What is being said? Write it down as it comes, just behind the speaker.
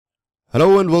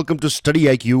Hello and welcome to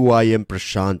StudyIQ. I am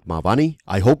Prashant Mavani.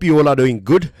 I hope you all are doing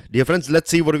good. Dear friends,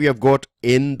 let's see what we have got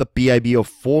in the PIB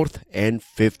of 4th and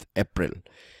 5th April.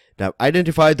 Now,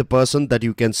 identify the person that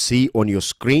you can see on your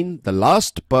screen. The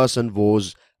last person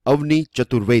was Avni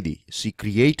Chaturvedi. She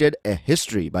created a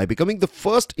history by becoming the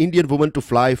first Indian woman to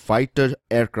fly fighter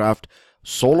aircraft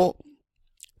solo.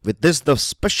 With this, the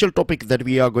special topic that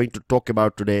we are going to talk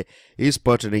about today is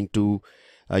pertaining to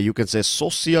you can say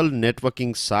social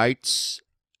networking sites,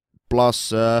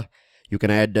 plus you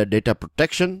can add data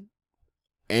protection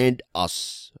and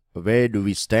us. Where do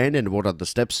we stand and what are the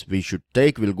steps we should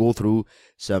take? We'll go through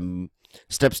some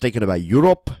steps taken by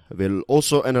Europe. We'll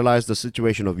also analyze the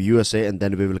situation of USA, and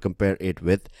then we will compare it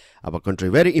with our country.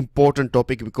 Very important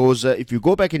topic, because if you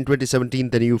go back in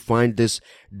 2017, then you find this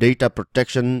data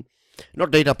protection,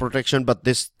 not data protection, but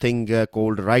this thing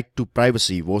called right to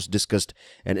privacy was discussed,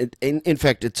 and in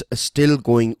fact it's still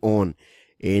going on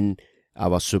in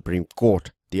our Supreme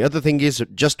Court. The other thing is,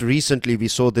 just recently we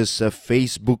saw this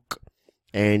Facebook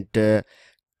and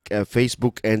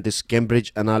this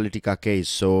Cambridge Analytica case.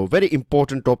 So very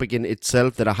important topic in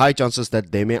itself. There are high chances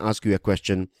that they may ask you a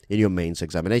question in your mains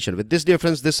examination. With this, dear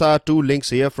friends, these are two links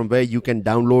here from where you can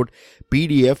download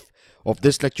PDF of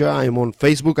this lecture. I am on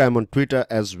Facebook, I am on Twitter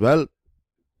as well.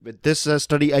 With this,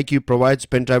 StudyIQ provides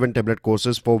pen drive and tablet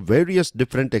courses for various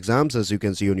different exams, as you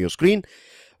can see on your screen.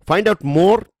 Find out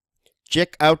more,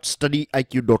 check out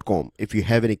StudyIQ.com. If you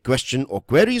have any question or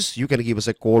queries, you can give us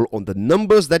a call on the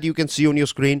numbers that you can see on your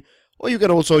screen, or you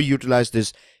can also utilize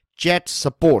this chat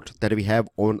support that we have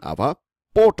on our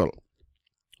portal.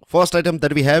 First item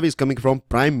that we have is coming from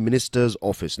Prime Minister's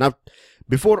office. Now,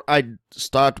 before I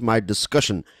start my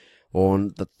discussion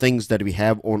on the things that we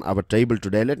have on our table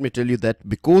today, let me tell you that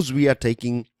because we are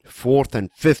taking 4th and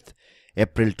 5th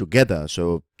April together,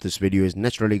 so this video is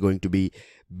naturally going to be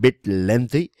bit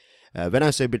lengthy. When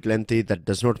I say bit lengthy, that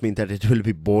does not mean that it will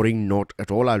be boring, not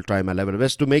at all. I'll try my level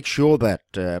best to make sure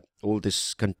that all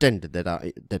this content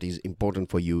that is important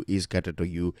for you is catered to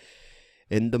you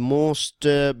in the most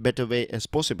better way as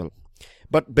possible.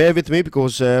 But bear with me,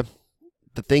 because the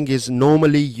thing is,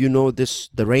 normally, you know,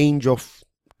 the range of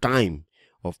time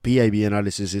of PIB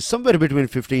analysis is somewhere between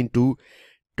 15 to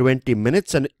 20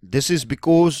 minutes, and this is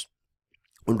because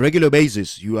on regular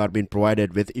basis you are being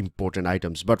provided with important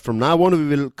items. But from now on,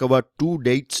 we will cover 2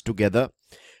 dates together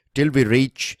till we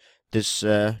reach this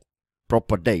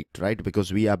proper date, right?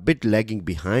 Because we are a bit lagging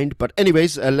behind. But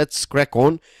anyways, let's crack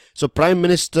on. So Prime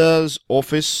Minister's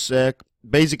office,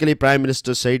 basically Prime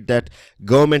Minister said that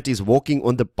government is walking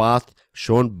on the path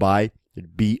shown by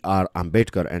B.R.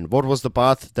 Ambedkar. And what was the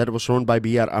path that was shown by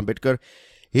B.R. Ambedkar?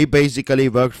 He basically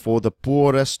worked for the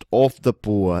poorest of the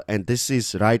poor, and this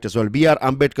is right as well. B.R.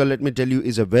 Ambedkar, let me tell you,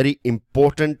 is a very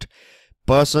important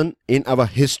person in our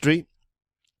history.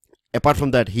 Apart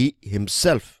from that, he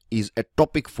himself is a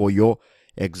topic for your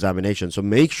examination. So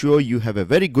make sure you have a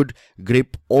very good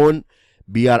grip on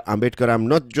B.R. Ambedkar. I'm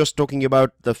not just talking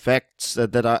about the facts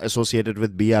that are associated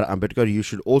with B.R. Ambedkar. You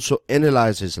should also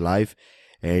analyze his life,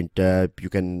 and you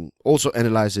can also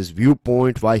analyze his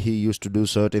viewpoint, why he used to do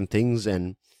certain things,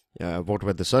 and what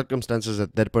were the circumstances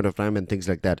at that point of time, and things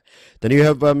like that. Then you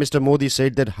have Mr. Modi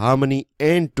said that harmony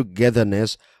and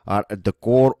togetherness are at the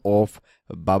core of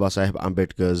Baba Saheb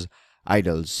Ambedkar's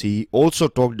idols. He also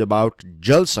talked about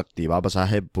Jal Shakti. Baba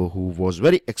Saheb, who was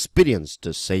very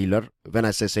experienced sailor. When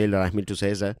I say sailor, I mean to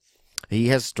say that he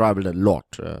has traveled a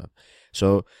lot.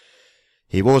 So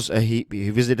he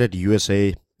visited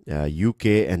USA, UK,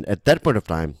 and at that point of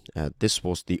time, this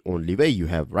was the only way. You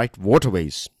have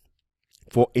waterways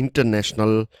for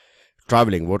international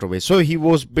traveling, waterways. So he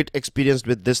was a bit experienced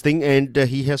with this thing, and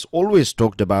he has always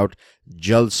talked about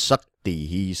Jal Shakti.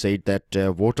 He said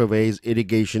that waterways,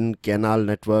 irrigation, canal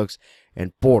networks,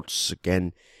 and ports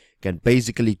can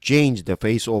basically change the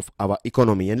face of our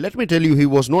economy. And let me tell you, he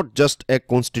was not just a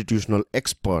constitutional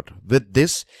expert. With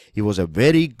this, he was a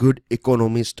very good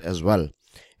economist as well.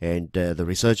 And the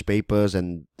research papers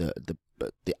and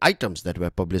the items that were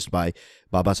published by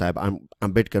Baba Saheb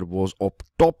Ambedkar was of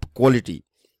top quality.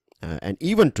 And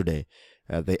even today,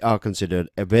 they are considered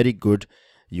a very good,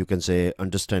 you can say,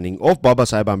 understanding of Baba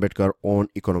Saheb Ambedkar on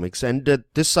economics. And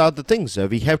these are the things.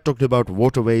 We have talked about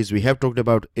waterways, we have talked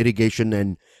about irrigation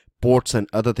and ports and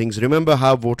other things. Remember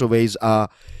how waterways are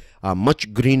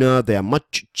much greener, they are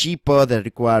much cheaper, they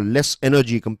require less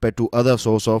energy compared to other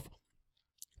source of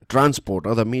transport,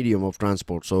 other medium of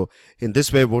transport. So in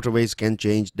this way, waterways can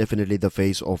change definitely the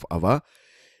face of our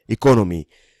economy.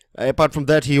 Apart from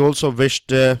that, he also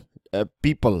wished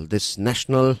people this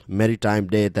National Maritime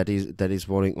Day that is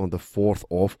falling on the 4th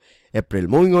of April.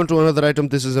 Moving on to another item,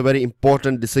 this is a very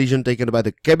important decision taken by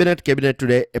the Cabinet. Cabinet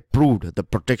today approved the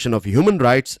Protection of Human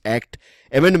Rights Act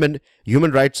Amendment,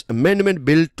 Human Rights Amendment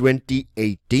Bill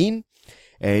 2018.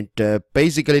 And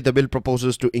basically the bill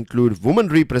proposes to include women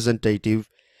representative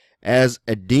as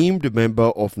a deemed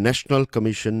member of National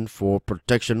Commission for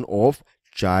Protection of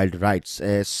Child Rights.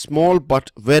 A small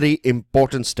but very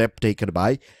important step taken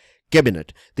by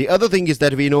Cabinet. The other thing is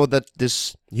that we know that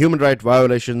this human right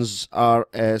violations are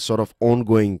a sort of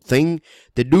ongoing thing.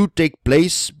 They do take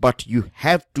place, but you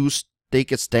have to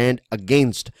take a stand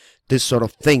against this sort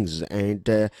of things.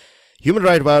 And human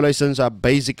right violations are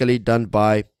basically done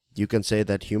by, you can say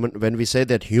that when we say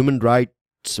that human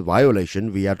rights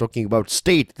violation, we are talking about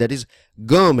state, that is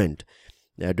government,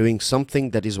 doing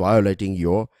something that is violating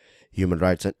your human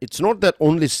rights. And it's not that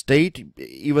only state,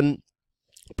 even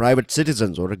private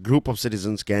citizens or a group of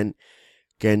citizens can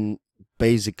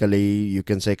basically, you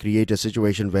can say, create a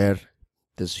situation where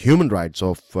this human rights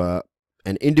of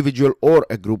an individual or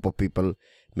a group of people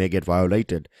may get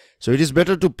violated. So it is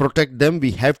better to protect them.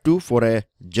 We have to, for a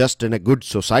just and a good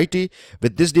society.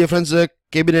 With this, dear friends, the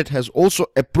Cabinet has also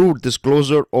approved this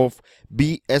closure of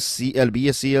BSCL.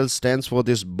 BSCL stands for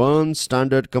this Burn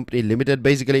Standard Company Limited.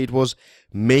 Basically, it was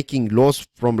making loss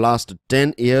from last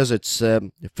 10 years. Its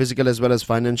physical as well as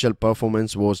financial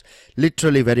performance was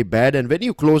literally very bad. And when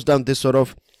you close down this sort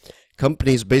of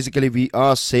companies, basically we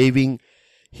are saving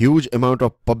huge amount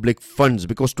of public funds,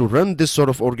 because to run this sort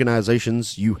of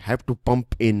organizations you have to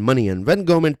pump in money, and when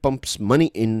government pumps money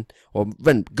in, or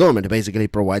when government basically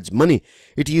provides money,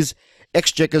 it is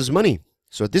exchequer's money.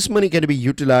 So this money can be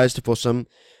utilized for some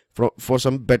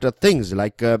better things,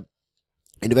 like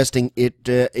investing it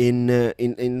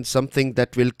in something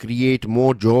that will create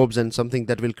more jobs and something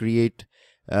that will create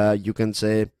you can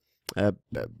say a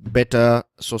better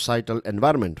societal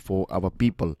environment for our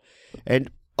people.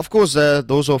 And of course,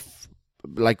 those of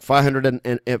like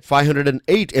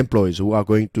 508 employees who are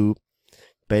going to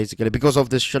basically, because of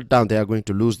this shutdown, they are going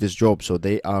to lose this job. So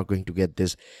they are going to get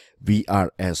this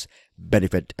VRS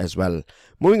benefit as well.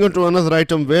 Moving on to another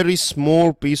item, very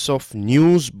small piece of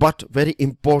news, but very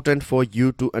important for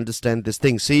you to understand this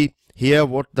thing. See here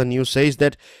what the news says,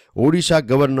 that Odisha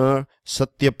Governor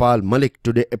Satyapal Malik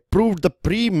today approved the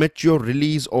premature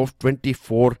release of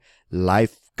 24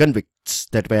 life convicts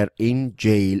that were in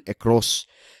jail across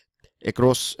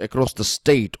the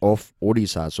state of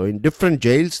Odisha. So in different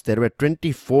jails there were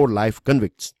 24 life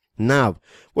convicts. Now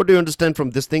what do you understand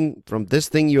from this thing? From this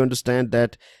thing you understand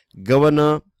that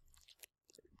governor,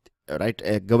 right,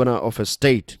 a governor of a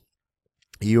state,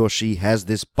 he or she has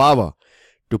this power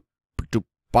to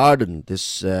pardon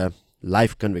this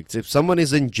life convicts. If someone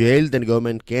is in jail, then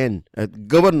governor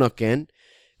can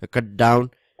cut down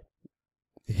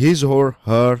his or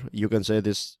her, you can say,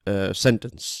 this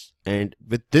sentence. And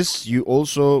with this you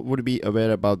also would be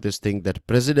aware about this thing, that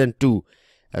president too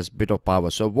has bit of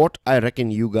power. So what I reckon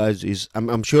you guys is,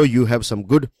 I'm sure you have some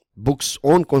good books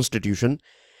on constitution.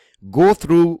 Go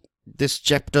through these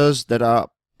chapters that are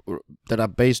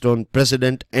based on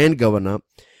president and governor,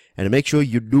 and make sure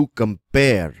you do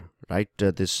compare, right?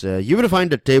 You will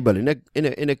find a table in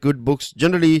a good books.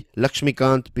 Generally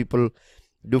Lakshmikant people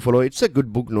do follow. It's a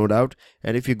good book, no doubt.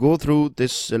 And if you go through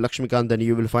this Lakshmikant, then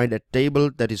you will find a table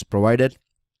that is provided,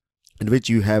 in which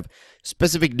you have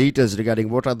specific details regarding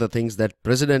what are the things that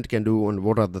president can do and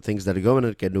what are the things that the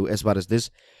governor can do as far as this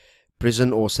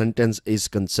prison or sentence is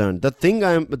concerned.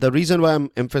 The reason why I'm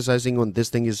emphasizing on this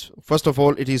thing is, first of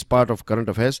all, it is part of current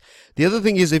affairs. The other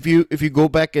thing is, if you go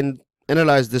back and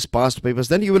analyze this past papers,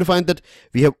 then you will find that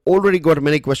we have already got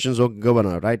many questions on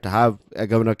governor, right? How a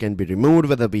governor can be removed,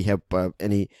 whether we have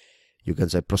any, you can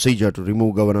say, procedure to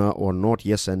remove governor or not,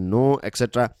 yes and no,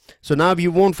 etc. So now you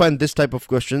won't find this type of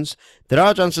questions. There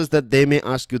are chances that they may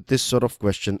ask you this sort of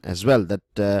question as well,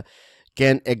 that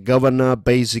can a governor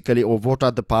basically, or what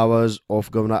are the powers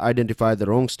of governor, identify the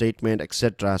wrong statement,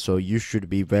 etc. So you should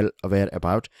be well aware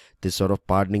about this sort of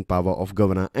pardoning power of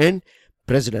governor and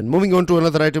president. Moving on to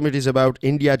another item, it is about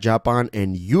India, Japan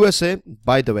and USA.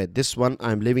 By the way, this one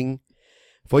I'm leaving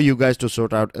for you guys to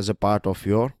sort out as a part of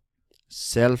your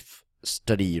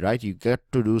self-study, right? You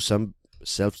get to do some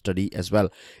self-study as well.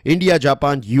 India,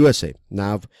 Japan, USA.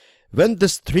 Now, when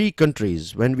these three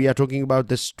countries, when we are talking about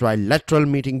this trilateral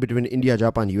meeting between India,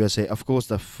 Japan, USA, of course,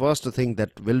 the first thing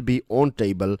that will be on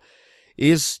table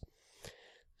is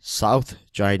South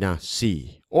China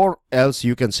Sea, or else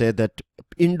you can say that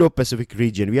Indo-Pacific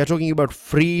region. We are talking about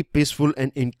free, peaceful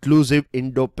and inclusive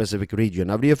Indo-Pacific region.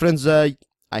 Now, dear friends, I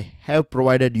have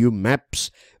provided you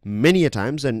maps many a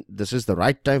times, and this is the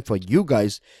right time for you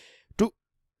guys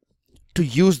to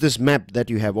use this map that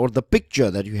you have, or the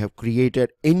picture that you have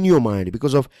created in your mind,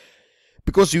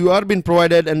 because you are being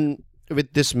provided and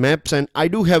with this maps, and I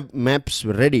do have maps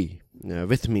ready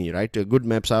with me, right? Good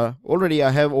maps are already,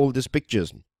 I have all these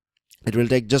pictures. It will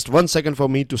take just 1 second for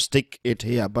me to stick it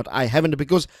here, but I haven't,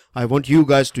 because I want you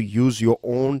guys to use your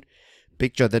own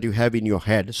picture that you have in your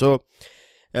head. So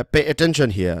pay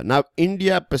attention here. Now,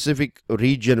 India Pacific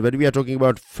region, when we are talking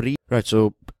about free, right?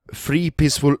 So free,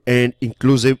 peaceful and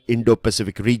inclusive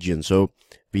Indo-Pacific region. So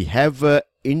we have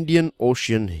Indian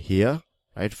Ocean here,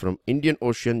 right? From Indian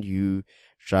Ocean you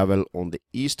travel on the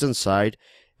eastern side,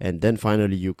 and then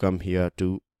finally you come here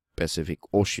to Pacific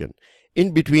Ocean.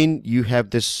 In between you have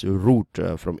this route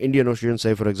from Indian Ocean,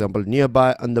 say for example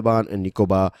nearby Andaman and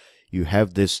Nicobar, you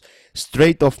have this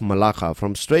Strait of Malacca.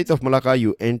 From Strait of Malacca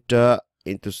you enter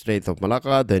into Strait of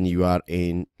Malacca, then you are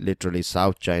in literally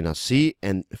South China Sea,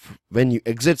 and when you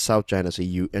exit South China Sea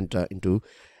you enter into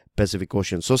Pacific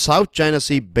Ocean. So South China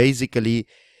Sea basically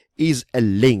is a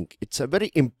link. It's a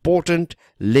very important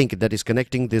link that is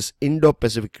connecting this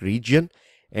Indo-Pacific region.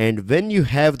 And when you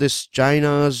have this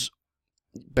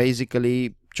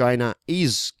basically China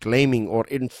is claiming, or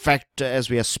in fact as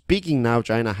we are speaking now,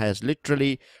 China has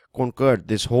literally conquered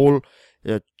this whole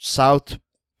South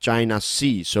China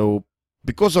Sea. So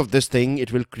because of this thing,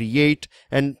 it will create,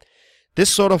 and this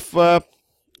sort of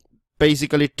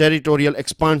basically territorial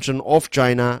expansion of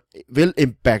China will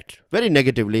impact very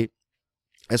negatively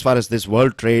as far as this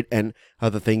world trade and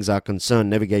other things are concerned,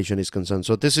 navigation is concerned.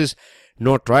 So this is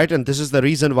not right, and this is the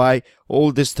reason why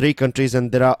all these three countries,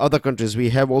 and there are other countries, we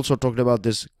have also talked about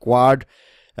this Quad,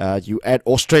 you add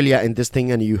Australia in this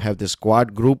thing and you have this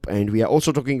Quad group, and we are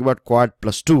also talking about Quad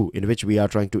 +2, in which we are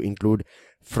trying to include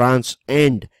France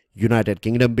and United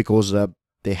Kingdom, because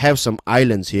they have some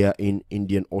islands here in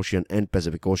Indian Ocean and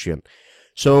Pacific Ocean.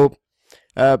 So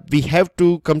we have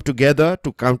to come together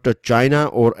to counter China,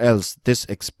 or else this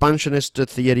expansionist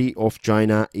theory of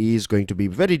China is going to be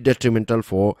very detrimental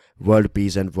for world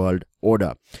peace and world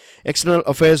order. External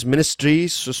Affairs Ministry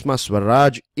Sushma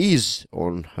Swaraj is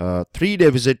on her 3-day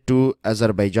visit to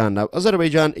Azerbaijan. Now,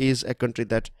 Azerbaijan is a country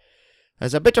that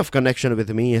has a bit of connection with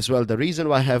me as well. The reason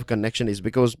why I have connection is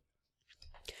because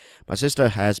my sister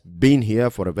has been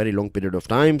here for a very long period of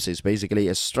time. She's basically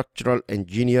a structural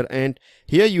engineer, and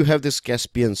here you have this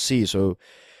Caspian Sea. So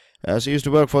she used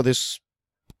to work for this,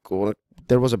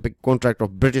 there was a big contract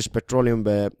of British Petroleum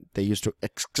where they used to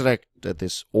extract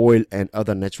this oil and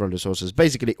other natural resources,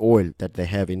 basically oil that they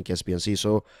have in Caspian Sea.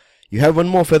 So you have one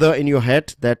more feather in your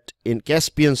hat, that in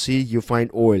Caspian Sea you find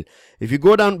oil. If you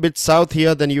go down a bit south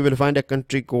here, then you will find a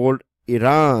country called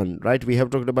Iran, right? We have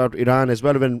talked about Iran as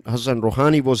well when Hassan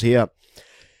Rouhani was here.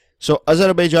 So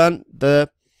Azerbaijan, the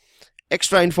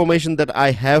extra information that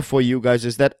I have for you guys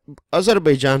is that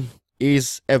Azerbaijan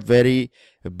is a very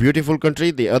beautiful country.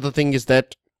 The other thing is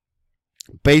that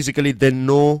basically they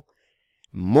know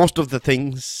most of the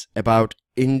things about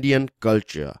Indian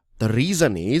culture. The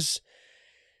reason is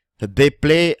that they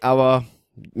play our,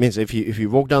 means if you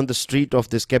walk down the street of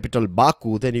this capital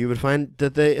Baku, then you will find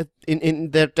that they in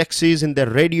their taxis, in their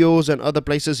radios and other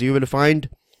places, you will find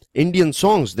Indian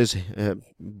songs. This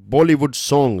Bollywood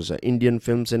songs, Indian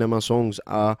film cinema songs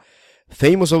are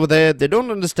famous over there. They don't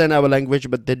understand our language,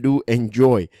 but they do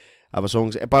enjoy our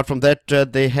songs. Apart from that,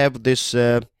 they have this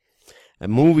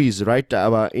movies, right?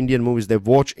 Our Indian movies. They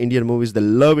watch Indian movies, they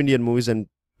love Indian movies, and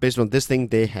based on this thing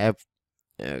they have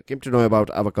came to know about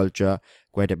our culture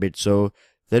quite a bit. So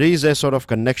there is a sort of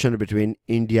connection between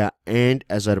India and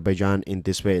Azerbaijan in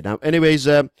this way. Now anyways,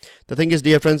 the thing is,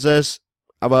 dear friends, as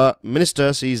our minister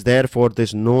is there for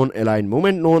this non-aligned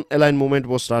movement. Non-aligned movement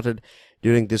was started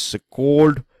during this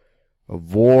Cold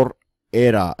War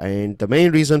era, and the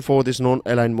main reason for this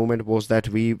non-aligned movement was that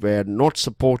we were not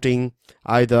supporting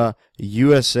either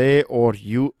USA or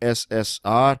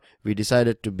USSR. We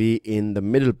decided to be in the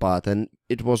middle path, and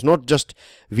it was not just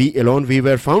we alone. We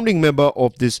were founding member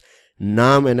of this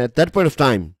NAM, and at that point of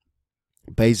time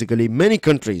basically many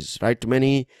countries, right,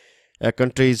 many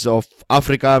countries of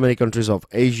Africa, many countries of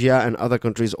Asia and other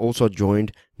countries also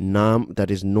joined NAM, that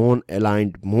is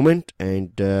non-aligned movement.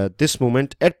 And this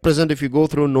movement at present, if you go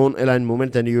through non-aligned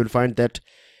movement, then you will find that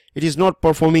it is not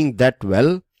performing that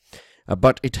well,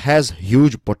 but it has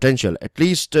huge potential. At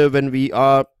least when we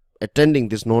are attending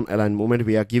this non-aligned movement,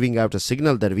 we are giving out a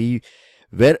signal that we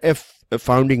were a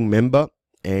founding member,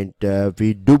 and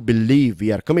we do believe,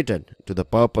 we are committed to the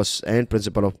purpose and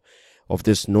principle of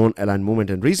this non-aligned movement.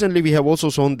 And recently we have also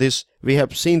shown this, we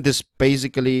have seen this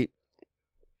basically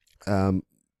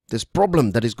this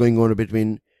problem that is going on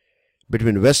between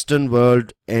Western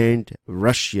world and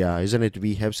Russia, isn't it?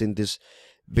 We have seen this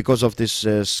because of this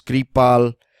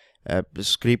Skripal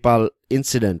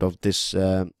incident of this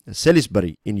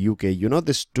Salisbury in UK. You know,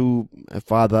 this two,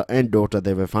 father and daughter,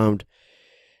 they were found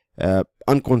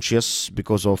unconscious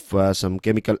because of some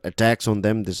chemical attacks on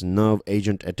them, this nerve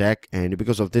agent attack, and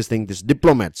because of this thing, these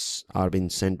diplomats are being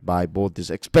sent by both this,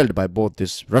 expelled by both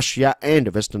this Russia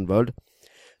and Western world.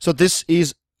 So this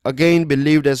is again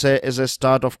believed as a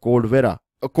start of Cold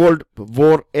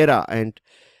War era, and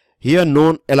here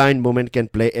non-aligned movement can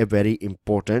play a very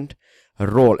important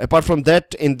role. Apart from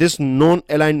that, in this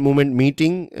non-aligned movement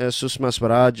meeting, Sushma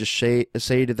Swaraj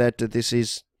said that this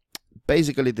is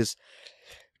basically this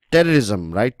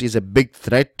terrorism, right, is a big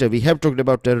threat. We have talked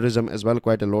about terrorism as well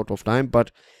quite a lot of time, but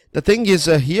the thing is,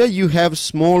 here you have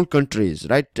small countries,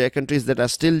 right, countries that are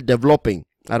still developing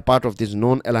are part of this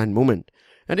non-aligned movement.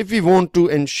 And if we want to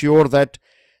ensure that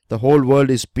the whole world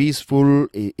is peaceful,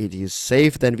 it is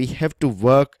safe, then we have to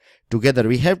work together.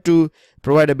 We have to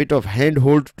provide a bit of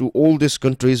handhold to all these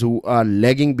countries who are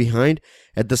lagging behind.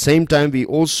 At the same time, we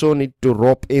also need to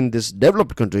rope in these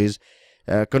developed countries,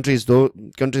 countries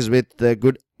with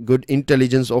good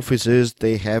intelligence officers.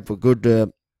 They have a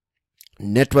good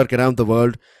network around the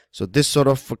world. So this sort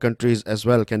of countries as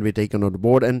well can be taken on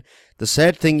board. And the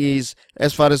sad thing is,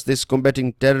 as far as this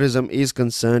combating terrorism is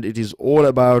concerned, it is all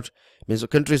about, means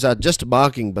countries are just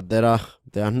barking, but they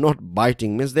are not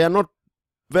biting, means they are not,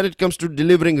 when it comes to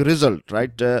delivering result,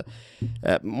 right?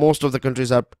 Most of the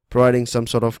countries are providing some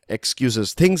sort of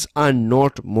excuses. Things are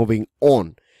not moving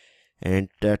on, and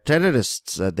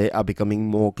terrorists, they are becoming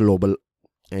more global,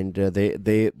 and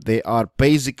they are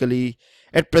basically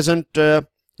at present,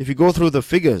 if you go through the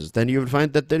figures, then you will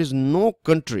find that there is no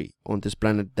country on this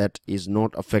planet that is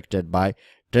not affected by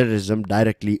terrorism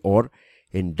directly or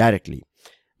indirectly.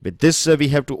 With this, we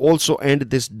have to also end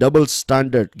this double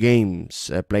standard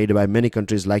games played by many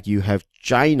countries, like you have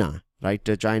China, right?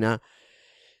 China,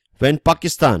 when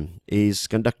Pakistan is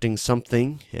conducting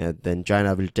something, then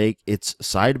China will take its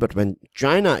side, but when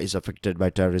China is affected by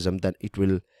terrorism, then it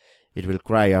will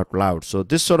cry out loud. So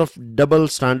this sort of double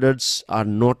standards are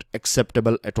not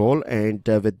acceptable at all, and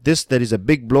with this there is a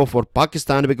big blow for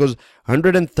Pakistan, because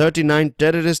 139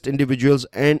 terrorist individuals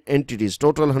and entities,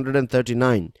 total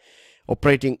 139,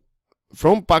 operating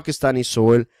from Pakistani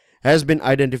soil has been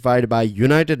identified by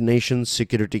United Nations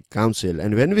Security Council.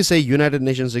 And when we say United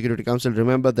Nations Security Council,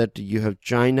 remember that you have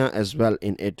China as well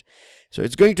in it. So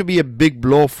it's going to be a big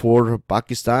blow for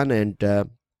Pakistan, and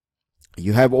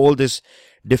you have all this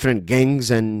different gangs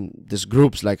and these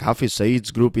groups, like Hafiz Saeed's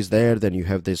group is there, then you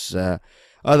have this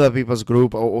other people's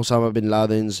group, Osama bin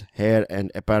Laden's heir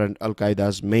and apparent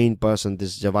Al-Qaeda's main person,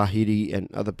 this Jawahiri,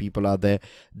 and other people are there.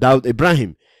 Dawood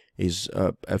Ibrahim is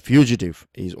a fugitive,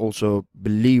 is also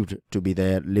believed to be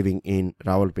there, living in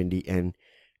Rawalpindi and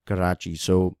Karachi.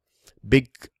 So big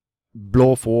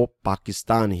blow for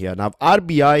Pakistan here. Now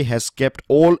RBI has kept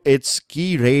all its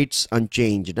key rates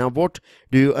unchanged. Now what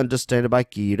do you understand by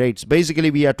key rates? Basically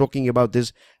we are talking about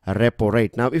this repo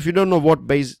rate. Now if you don't know what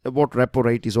repo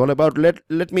rate is all about,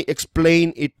 let me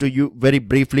explain it to you very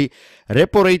briefly.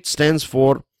 Repo rate stands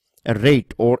for a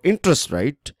rate or interest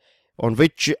rate on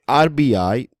which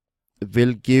RBI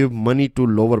will give money to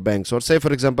lower banks, or say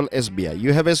for example SBI.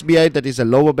 You have SBI, that is a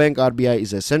lower bank, RBI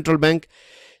is a central bank.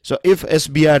 So if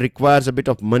SBI requires a bit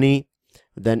of money,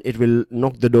 then it will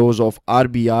knock the doors of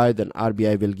RBI. Then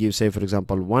RBI will give, say for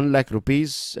example, 1 lakh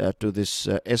rupees to this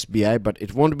SBI, but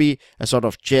it won't be a sort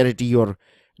of charity or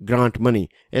grant money.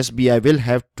 SBI will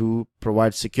have to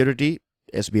provide security.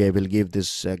 SBI will give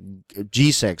this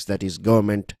GSECs, that is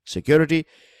government security,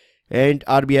 and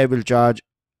RBI will charge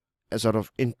a sort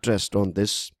of interest on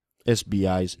this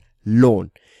SBI's loan.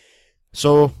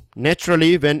 So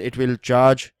naturally, when it will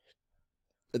charge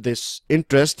this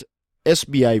interest,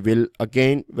 SBI will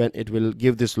again, when it will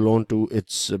give this loan to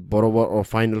its borrower or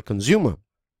final consumer,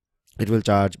 it will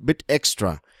charge a bit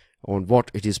extra on what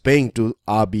it is paying to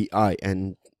RBI,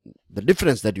 and the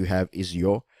difference that you have is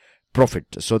your profit.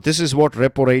 So this is what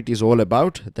repo rate is all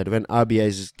about, that when RBI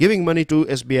is giving money to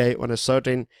SBI on a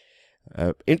certain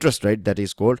interest rate, that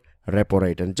is called repo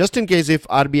rate. And just in case if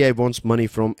RBI wants money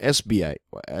from SBI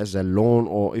as a loan,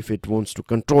 or if it wants to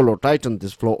control or tighten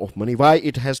this flow of money, why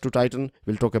it has to tighten,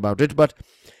 we'll talk about it, but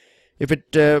if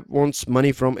it wants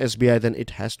money from SBI, then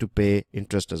it has to pay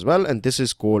interest as well, and this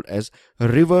is called as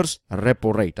reverse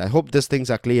repo rate. I hope these things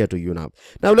are clear to you now.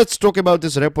 Now let's talk about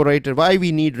this repo rate and why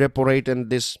we need repo rate. And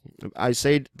this, I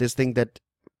said this thing that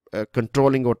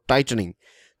controlling or tightening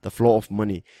the flow of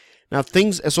money. Now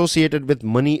things associated with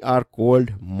money are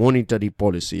called monetary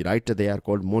policy, right? They are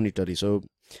called monetary. So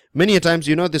many a times,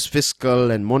 this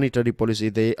fiscal and monetary policy,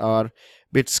 they are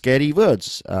bit scary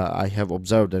words. I have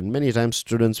observed, and many times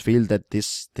students feel that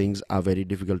these things are very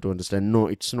difficult to understand. No,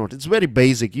 it's not. It's very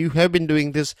basic. You have been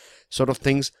doing this sort of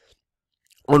things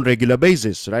on regular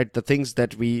basis, right? The things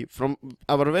that we, from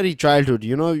our very childhood,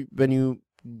 when you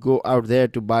go out there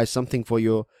to buy something for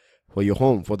your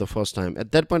home for the first time,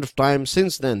 at that point of time,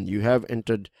 since then you have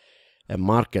entered a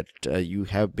market, you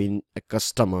have been a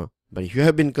customer, but you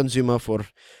have been consumer for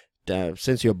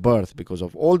since your birth, because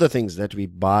of all the things that we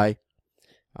buy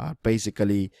are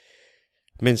basically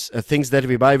means things that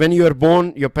we buy. When you were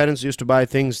born, your parents used to buy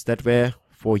things that were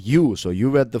for you, so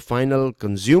you were the final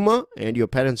consumer and your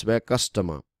parents were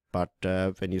customer. But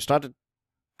when you started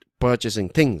purchasing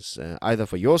things either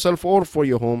for yourself or for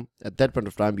your home, at that point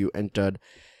of time you entered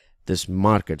this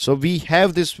market. So we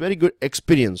have this very good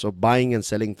experience of buying and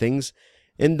selling things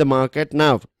in the market.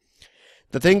 Now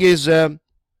the thing is,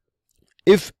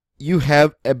 if you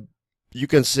have you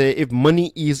can say, if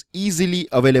money is easily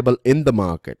available in the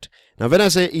market. Now when I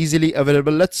say easily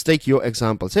available, let's take your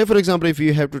example. Say for example, if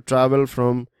you have to travel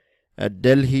from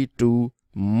Delhi to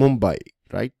Mumbai,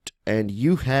 right, and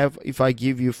you have, if I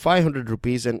give you 500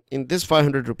 rupees, and in this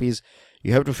 500 rupees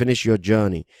you have to finish your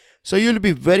journey, so you'll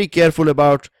be very careful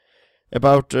about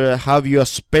how you are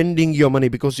spending your money,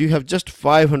 because you have just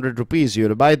 500 rupees.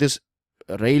 You'll buy this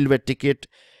railway ticket,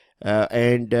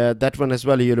 and that one as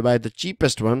well, you'll buy the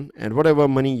cheapest one, and whatever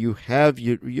money you have,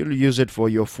 you'll use it for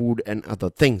your food and other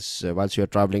things whilst you're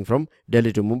traveling from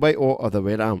Delhi to Mumbai, or other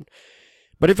way around.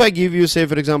 But if I give you, say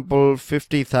for example,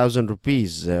 50,000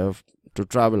 rupees to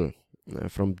travel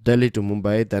from Delhi to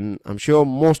Mumbai, then I'm sure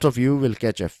most of you will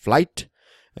catch a flight,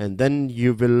 and then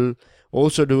you will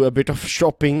also do a bit of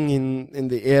shopping in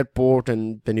the airport,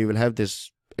 and then you will have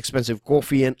this expensive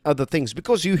coffee and other things,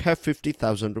 because you have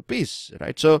 50,000 rupees,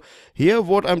 right? So here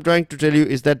what I'm trying to tell you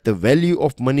is that the value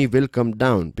of money will come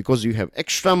down, because you have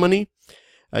extra money.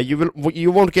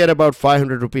 You won't care about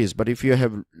 500 rupees, but if you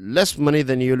have less money,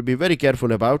 then you will be very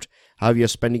careful about how you're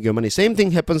spending your money. Same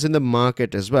thing happens in the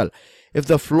market as well. If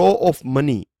the flow of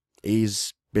money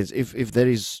is,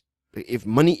 if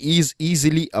money is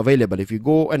easily available, if you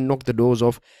go and knock the doors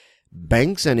of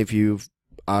banks, and if you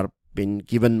are been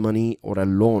given money or a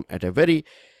loan at a very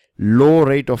low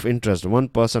rate of interest,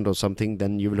 1% or something,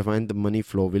 then you will find the money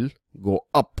flow will go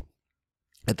up.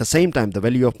 At the same time, the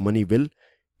value of money will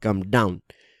come down.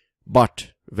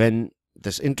 But when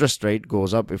this interest rate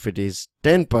goes up, if it is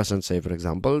 10%, say for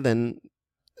example, then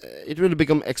it will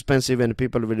become expensive, and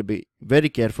people will be very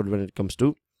careful when it comes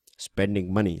to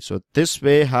spending money. So this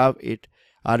way how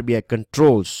RBI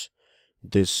controls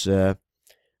this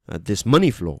this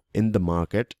money flow in the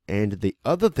market. And the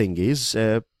other thing is,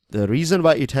 the reason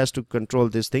why it has to control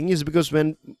this thing is because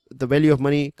when the value of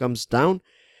money comes down,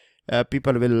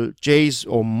 people will chase,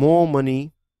 or more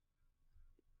money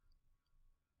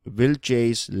will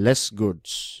chase less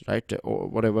goods, right? Or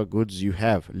whatever goods you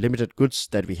have, limited goods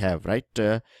that we have, right?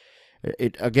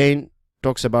 It again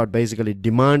talks about basically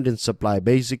demand and supply,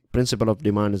 basic principle of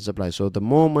demand and supply. So the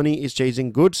more money is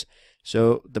chasing goods,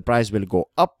 so the price will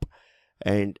go up,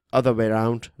 and other way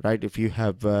around, right? If you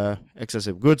have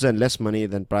excessive goods and less money,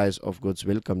 then price of goods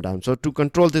will come down. So to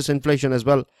control this inflation as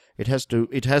well, it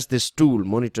has this tool,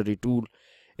 monetary tool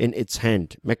in its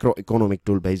hand, macroeconomic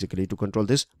tool basically, to control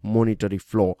this monetary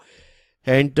flow.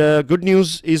 And good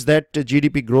news is that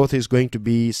GDP growth is going to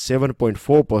be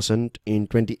 7.4% in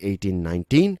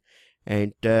 2018-19,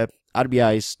 and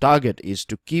RBI's target is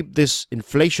to keep this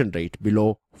inflation rate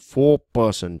below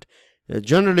 4%.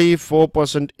 Generally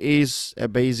 4% is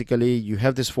basically, you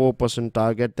have this 4%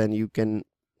 target, then you can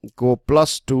go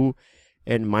 +2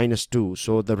 and -2.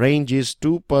 So the range is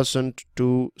 2%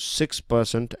 to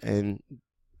 6%, and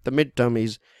the midterm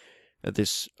is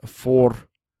this 4,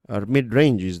 or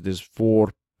mid-range is this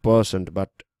 4%, but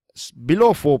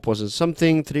below 4%,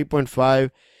 something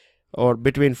 3.5 or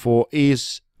between 4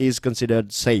 is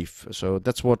considered safe. So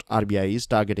that's what RBI is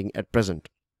targeting at present.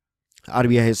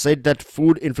 RBI has said that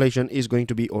food inflation is going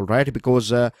to be all right,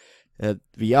 because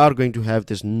we are going to have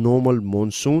this normal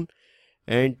monsoon,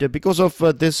 and because of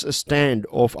this stand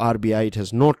of RBI, it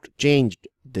has not changed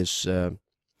this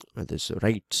this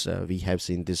rates. We have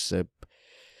seen this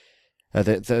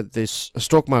this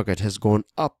stock market has gone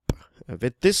up.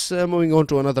 With this, moving on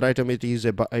to another item, it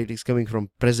is coming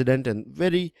from President, and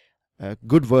very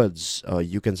good words,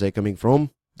 you can say, coming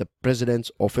from the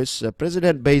President's office.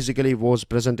 President basically was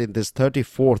present in this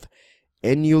 34th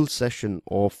annual session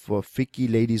of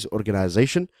FICCI Ladies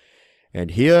Organization,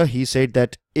 and here he said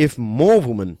that if more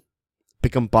women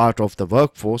become part of the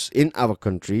workforce in our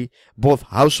country, both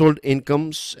household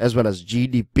incomes as well as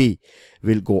GDP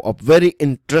will go up. Very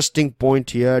interesting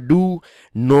point here. Do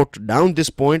note down this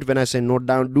point. When I say note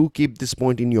down, do keep this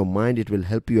point in your mind. It will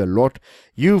help you a lot.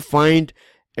 You find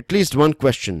at least one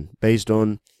question based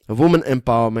on women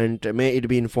empowerment, may it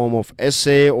be in form of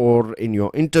essay or in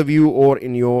your interview or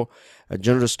in your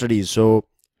general studies. So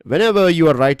whenever you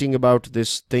are writing about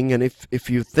this thing, and if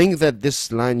you think that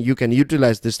this line, you can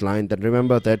utilize this line, then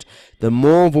remember that the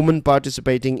more women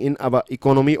participating in our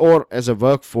economy or as a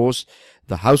workforce,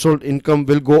 the household income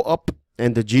will go up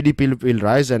and the GDP will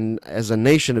rise, and as a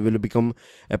nation will become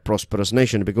a prosperous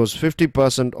nation, because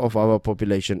 50% of our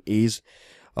population is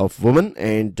of women,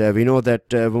 and we know that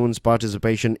women's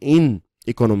participation in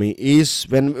economy is,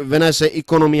 when I say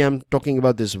economy, I'm talking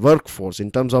about this workforce.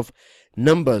 In terms of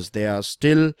numbers, they are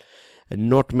still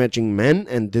not matching men,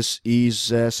 and this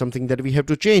is something that we have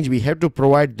to change. We have to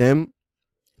provide them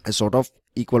a sort of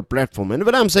equal platform. And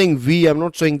when I'm saying we, I'm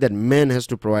not saying that men has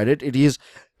to provide it. It is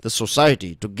the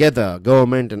society together,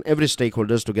 government and every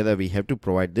stakeholders together, we have to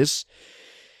provide this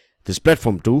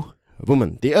platform to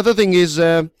women. The other thing is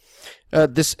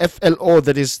this FLO,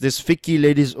 that is this FICCI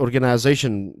ladies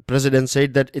organization, president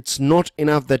said that it's not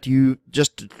enough that you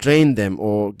just train them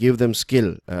or give them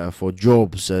skill for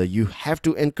jobs. You have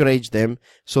to encourage them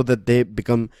so that they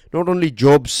become not only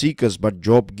job seekers but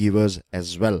job givers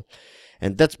as well.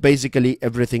 And that's basically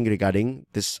everything regarding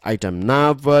this item.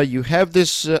 Now you have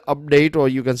this update, or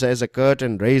you can say as a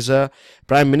curtain raiser,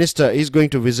 Prime Minister is going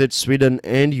to visit Sweden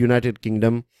and United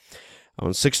Kingdom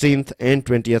on 16th and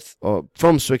 20th, or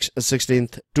from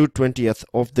 16th to 20th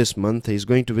of this month. He's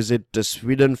going to visit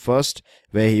Sweden first,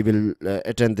 where he will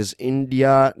attend this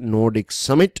India Nordic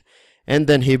Summit, and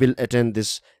then he will attend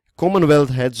this Commonwealth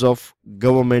Heads of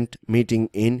Government meeting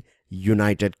in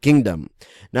United Kingdom.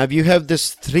 Now you have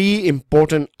this three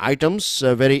important items,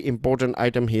 a very important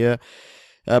item here.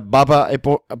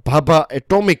 Bhabha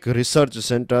Atomic Research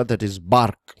Center, that is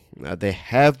BARC, they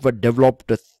have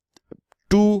developed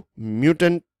two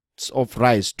mutants of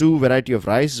rice, two variety of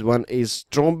rice. One is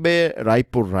Trombe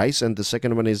Raipur rice and the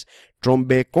second one is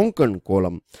Trombe Konkan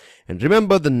kolam. And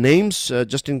remember the names,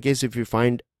 just in case if you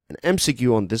find an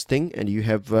MCQ on this thing, and you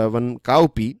have one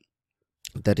cowpea,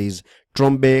 that is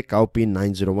Trombe cowpea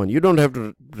 901. You don't have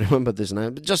to remember this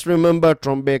name, just remember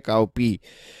Trombe cowpea,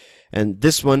 and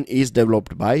this one is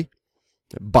developed by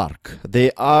BARC.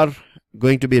 They are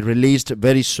going to be released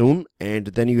very soon, and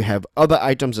then you have other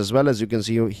items as well, as you can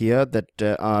see here,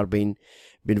 that are being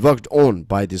worked on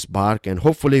by this BARC, and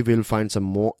hopefully we'll find some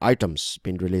more items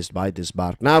being released by this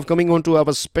BARC. Now coming on to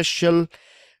our special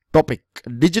topic,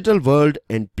 digital world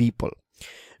and people.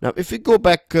 Now if we go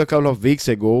back a couple of weeks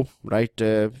ago, right,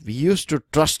 we used to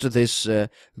trust this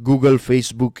Google,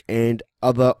 Facebook and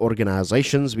other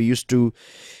organizations. We used to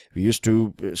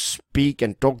speak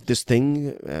and talk this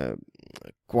thing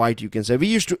quite, you can say, we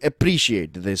used to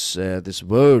appreciate this this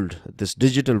world, this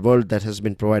digital world that has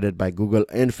been provided by Google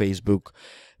and Facebook.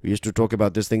 We used to talk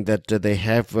about this thing that they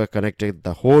have connected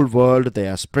the whole world. They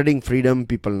are spreading freedom.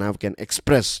 People now can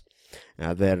express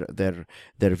their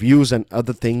views and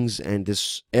other things, and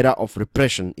this era of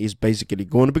repression is basically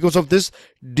gone because of this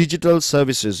digital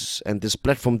services and this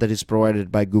platform that is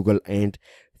provided by Google and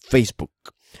Facebook.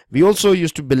 We also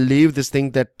used to believe this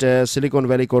thing that Silicon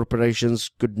Valley corporations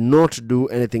could not do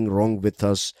anything wrong with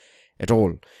us at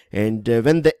all. And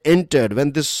when they entered,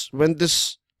 when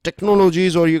this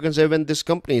technologies, or you can say when these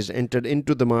companies entered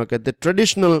into the market, the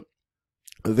traditional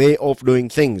way of doing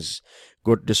things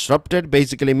got disrupted.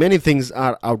 Basically many things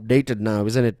are outdated now,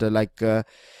 isn't it? Like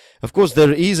of course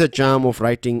there is a charm of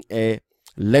writing a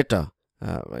letter,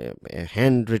 a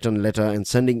handwritten letter, and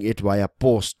sending it via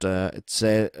post. It's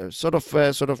a sort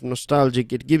of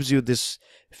nostalgic. It gives you this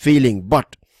feeling.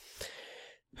 But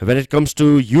when it comes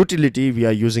to utility, we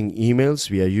are using emails,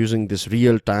 we are using this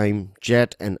real-time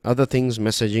chat and other things,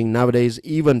 messaging. Nowadays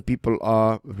even people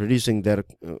are reducing their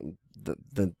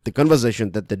the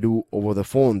conversation that they do over the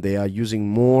phone. They are using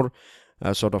more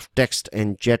sort of text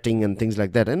and chatting and things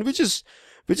like that, and which is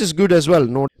good as well.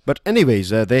 Not, but anyways,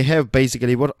 they have,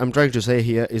 basically what I'm trying to say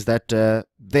here is that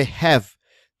they have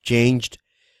changed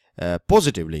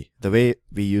positively the way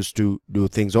we used to do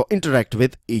things or interact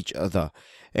with each other,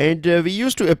 and we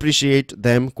used to appreciate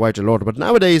them quite a lot. But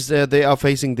nowadays they are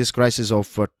facing this crisis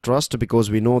of trust, because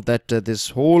we know that this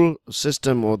whole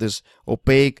system, or this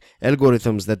opaque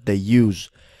algorithms that they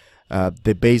use,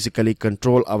 they basically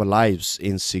control our lives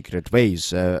in secret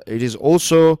ways. It is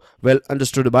also well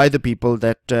understood by the people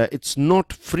that it's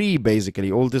not free.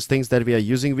 Basically all these things that we are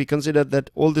using, we consider that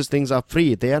all these things are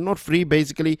free. They are not free.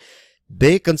 Basically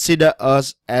they consider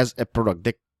us as a product.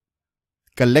 They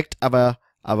collect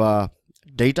our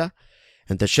data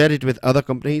and they share it with other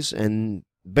companies, and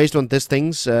based on these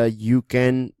things you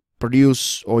can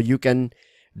produce, or you can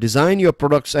design your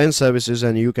products and services,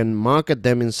 and you can market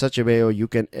them in such a way, or you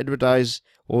can advertise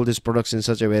all these products in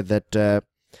such a way that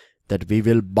that we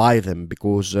will buy them,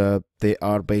 because they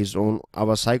are based on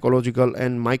our psychological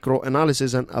and micro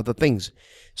analysis and other things.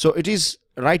 So it is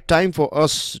right time for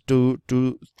us to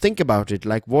think about it,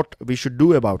 like what we should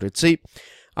do about it. See,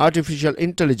 artificial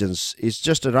intelligence is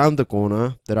just around the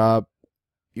corner. There are,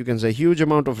 you can say, huge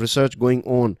amount of research going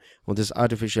on this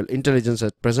artificial intelligence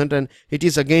at present, and it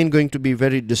is again going to be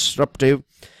very disruptive.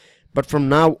 But from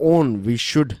now on, we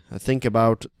should think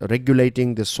about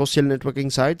regulating the social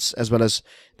networking sites as well as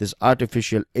this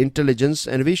artificial intelligence,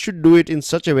 and we should do it in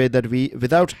such a way that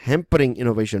without hampering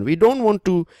innovation. We don't want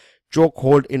to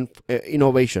chokehold in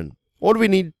innovation. All we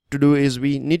need to do is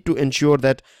we need to ensure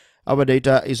that our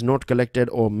data is not collected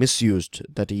or misused.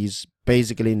 That is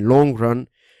basically, in long run,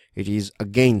 it is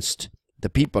against the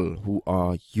people who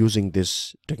are using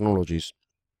these technologies.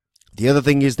 The other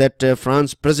thing is that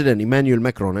France President Emmanuel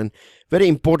Macron, and very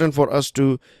important for us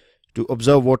to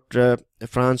observe what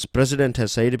France President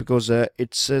has said, because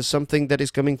it's something that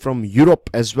is coming from Europe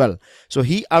as well. So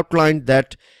he outlined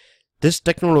that these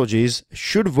technologies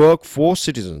should work for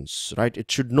citizens, right?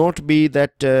 It should not be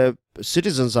that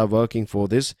citizens are working for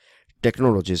these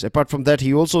technologies. Apart from that,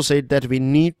 he also said that we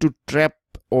need to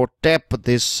tap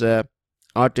this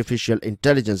artificial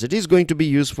intelligence. It is going to be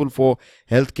useful for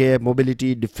healthcare,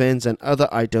 mobility, defense and other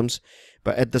items,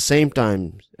 but at the same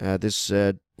time this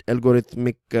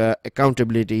algorithmic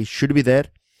accountability should be there,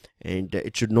 and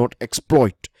it should not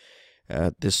exploit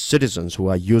the citizens who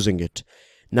are using it.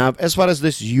 Now, as far as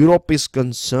this Europe is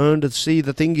concerned, see,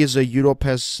 the thing is Europe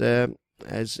has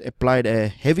applied a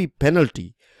heavy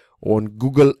penalty on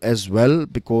Google as well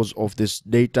because of this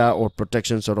data or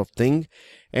protection sort of thing.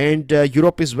 And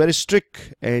Europe is very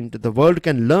strict, and the world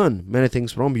can learn many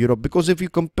things from Europe, because if you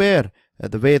compare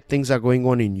the way things are going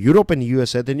on in Europe and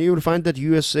USA, then you will find that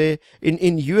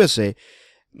in USA,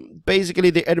 basically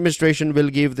the administration will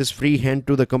give this free hand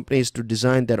to the companies to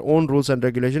design their own rules and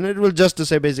regulation. It will just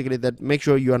say basically that make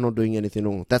sure you are not doing anything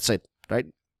wrong. That's it, right?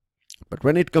 But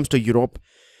when it comes to Europe,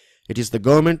 it is the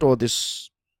government or this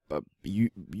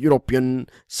European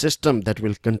system that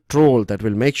will control, that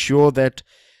will make sure that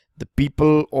the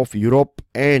people of Europe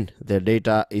and their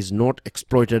data is not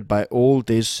exploited by all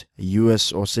these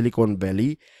US or Silicon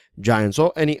Valley giants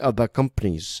or any other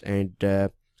companies. And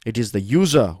it is the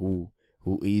user who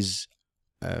is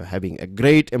having a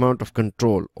great amount of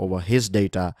control over his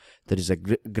data. There is a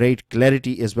great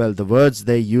clarity as well. The words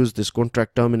they use, this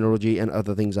contract terminology and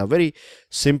other things, are very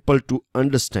simple to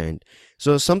understand.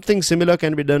 So something similar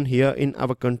can be done here in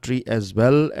our country as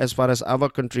well. As far as our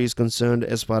country is concerned,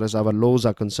 as far as our laws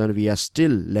are concerned, we are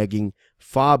still lagging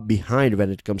far behind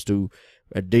when it comes to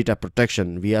data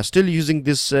protection. We are still using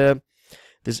this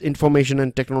this Information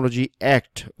and Technology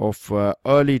Act of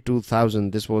early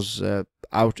 2000. This was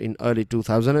out in early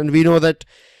 2000, and we know that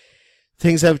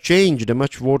things have changed.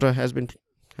 Much water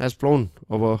has flown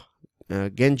over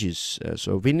Ganges.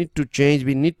 So we need to change.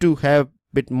 We need to have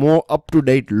bit more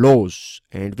up-to-date laws,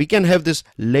 and we can have this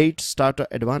late starter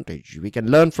advantage. We can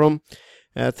learn from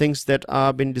things that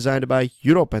are been designed by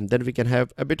Europe, and then we can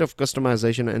have a bit of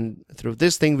customization, and through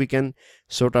this thing we can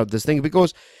sort out this thing,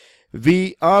 because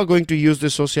we are going to use the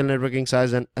social networking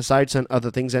sites and other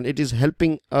things, and it is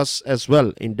helping us as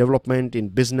well in development, in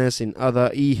business, in other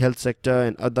e-health sector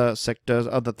and other sectors,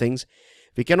 other things.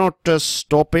 We cannot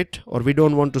stop it, or we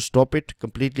don't want to stop it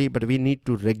completely, but we need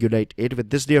to regulate it. With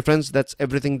this, dear friends, that's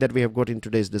everything that we have got in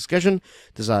today's discussion.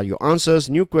 These are your answers.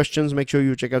 New questions, make sure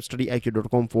you check out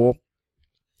StudyIQ.com for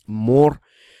more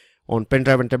on pen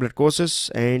drive and tablet courses,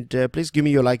 and please give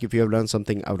me your like if you have learned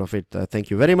something out of it. Thank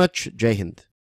you very much. Jai Hind.